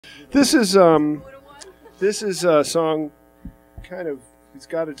This is a song. Kind of, it's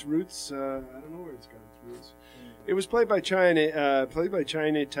got its roots. I don't know where it's got its roots. It was played by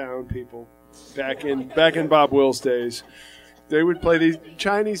Chinatown people back in Bob Wills' days. They would play these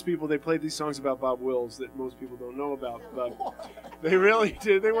Chinese people. They played these songs about Bob Wills that most people don't know about, but they really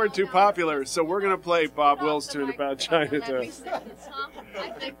did. They weren't too popular, so we're gonna play Bob Wills' tune about Chinatown.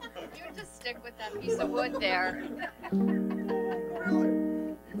 I think you just stick with that piece of wood there.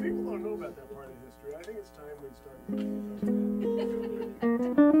 Really? People don't know about that part of history. I think it's time we start.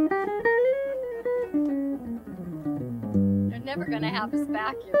 They're never gonna have us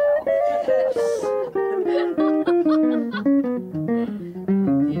back, you know.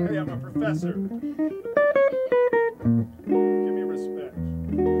 Hey, I'm a professor. Give me respect.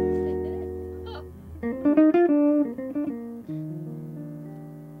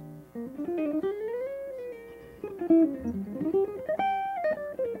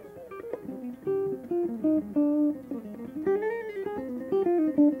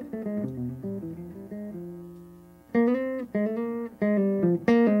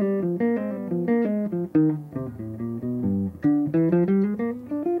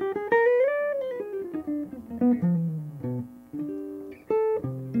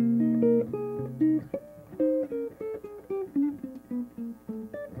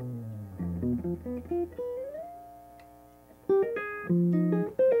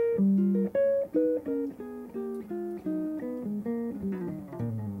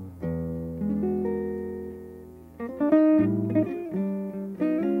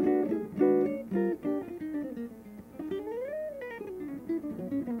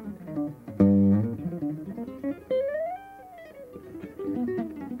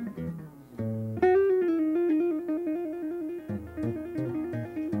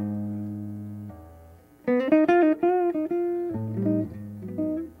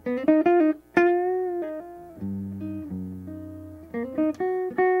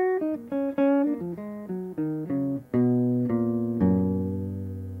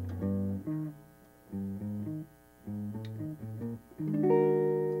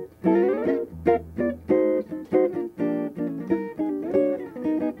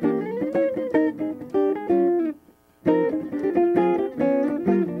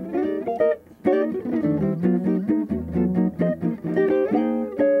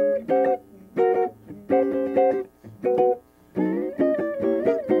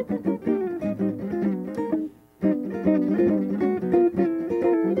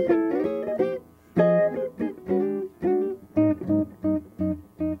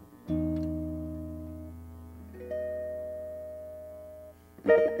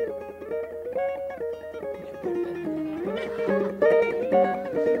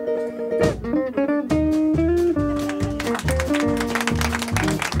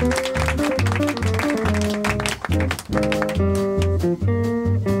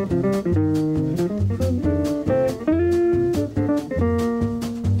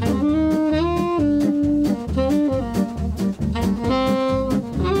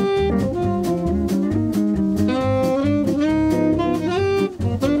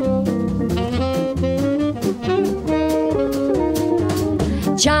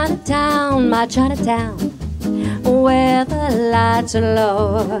 Chinatown, my Chinatown, where the lights are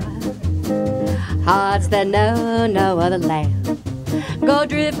low, hearts that know no other land go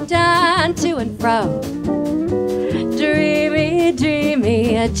drifting to and fro. Dreamy,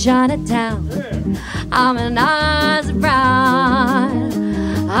 dreamy Chinatown, I'm an eyes of brown,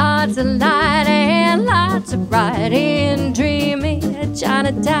 hearts of light and lights of bright in dreamy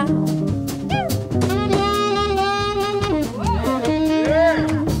Chinatown.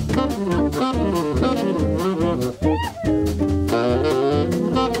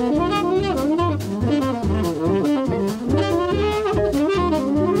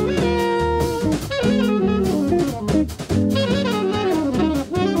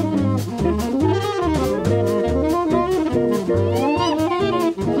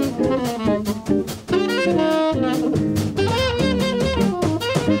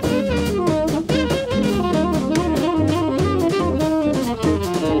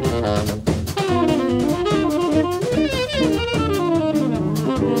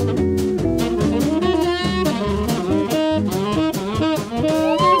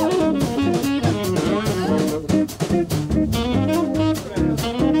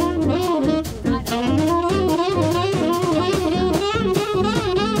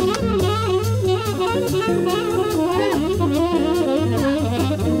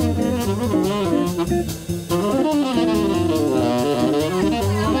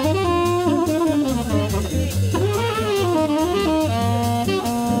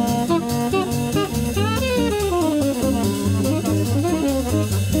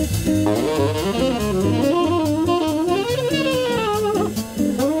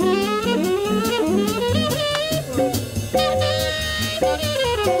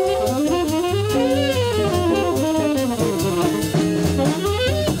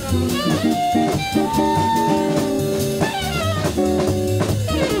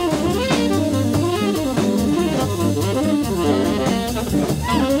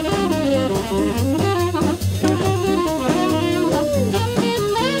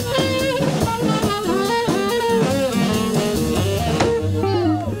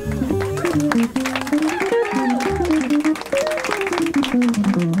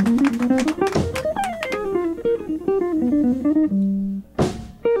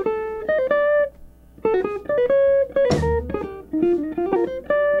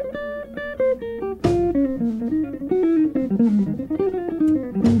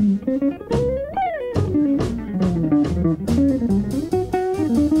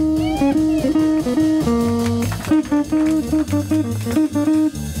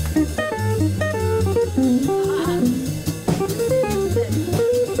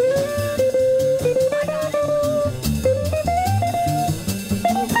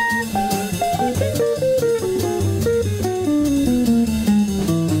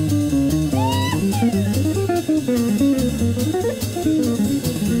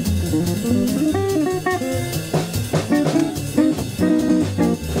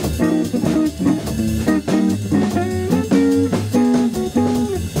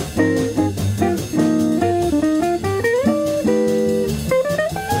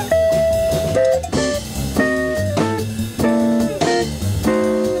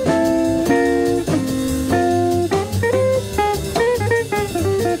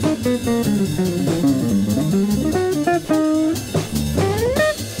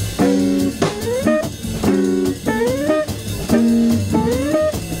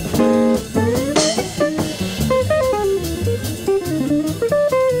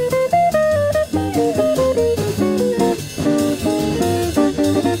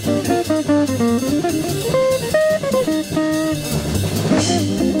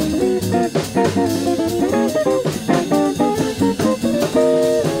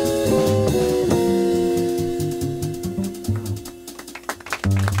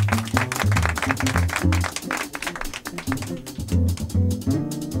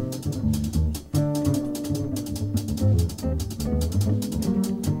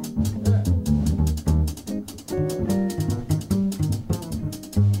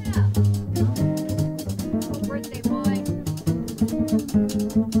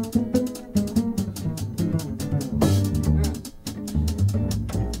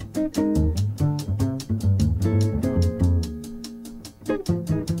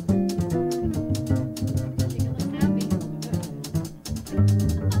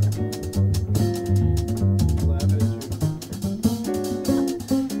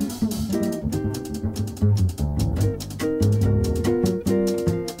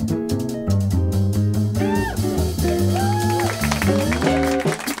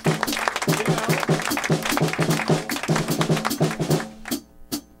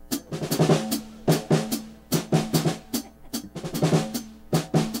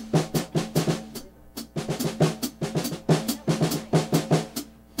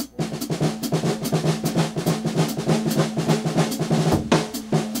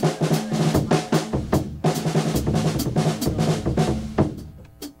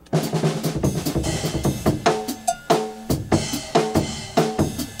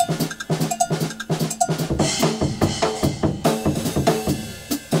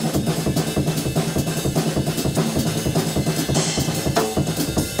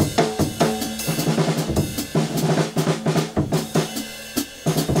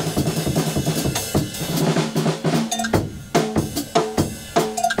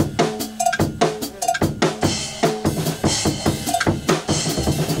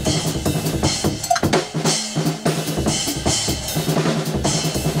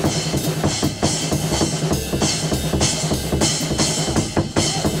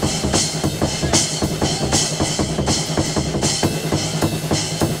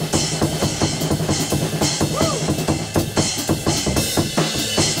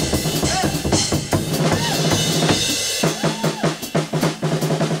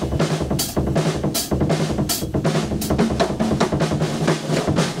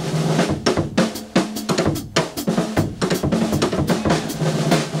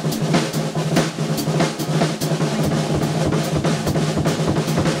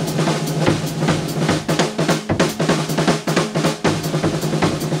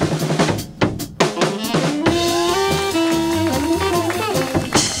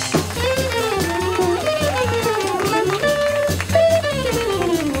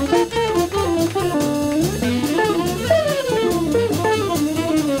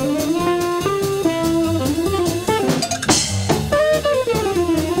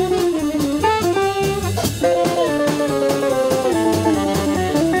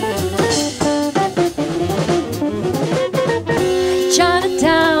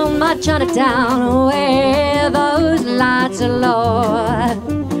 Chinatown, where those lights are low.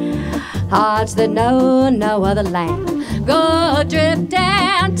 Hearts that know no other land go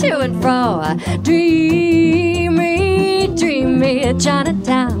drifting to and fro. Dreamy, dreamy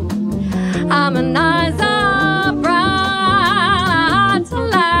Chinatown. I'm an eyes of brown. Hearts are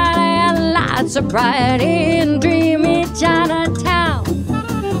light and lights are bright in dreamy Chinatown.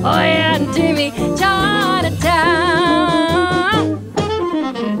 Oh yeah, dreamy Chinatown.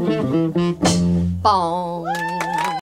 Bong.